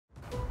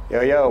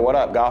Yo, what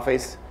up,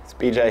 golfies? It's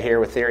BJ here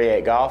with Theory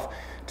 8 Golf.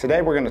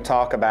 Today we're going to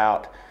talk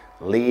about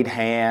lead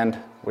hand,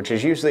 which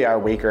is usually our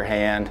weaker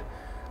hand,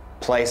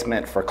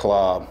 placement for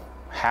club.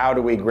 How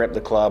do we grip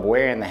the club?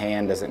 Where in the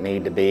hand does it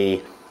need to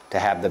be to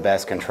have the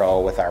best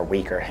control with our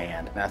weaker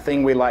hand? Now, the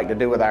thing we like to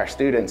do with our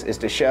students is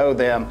to show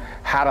them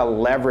how to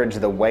leverage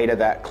the weight of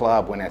that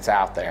club when it's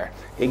out there.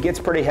 It gets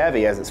pretty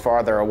heavy as it's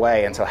farther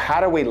away, and so how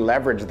do we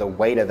leverage the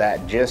weight of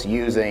that just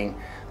using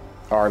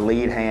our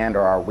lead hand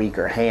or our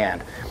weaker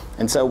hand?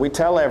 And so we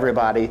tell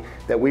everybody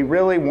that we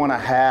really want to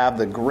have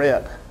the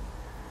grip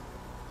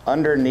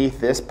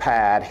underneath this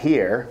pad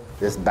here,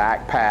 this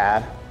back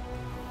pad,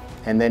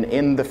 and then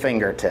in the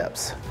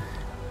fingertips.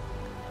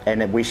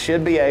 And we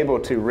should be able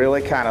to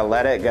really kind of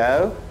let it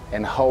go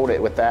and hold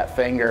it with that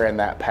finger and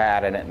that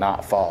pad and it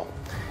not fall.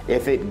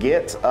 If it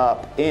gets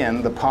up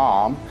in the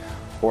palm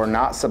or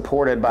not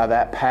supported by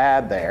that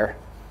pad there,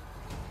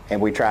 and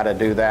we try to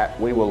do that,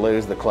 we will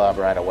lose the club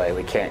right away.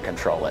 We can't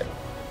control it.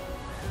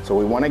 So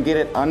we want to get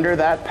it under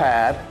that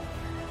pad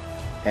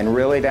and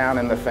really down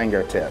in the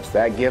fingertips.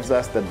 That gives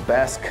us the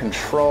best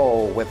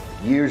control with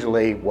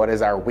usually what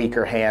is our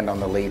weaker hand on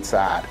the lead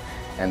side.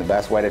 And the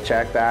best way to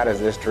check that is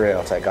this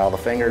drill. Take all the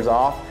fingers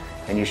off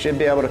and you should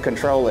be able to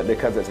control it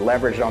because it's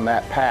leveraged on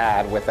that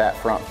pad with that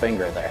front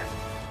finger there.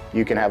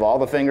 You can have all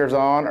the fingers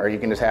on or you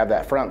can just have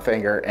that front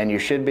finger and you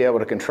should be able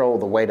to control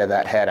the weight of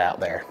that head out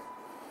there.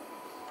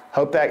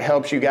 Hope that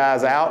helps you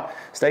guys out.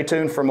 Stay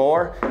tuned for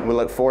more and we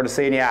look forward to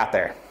seeing you out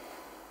there.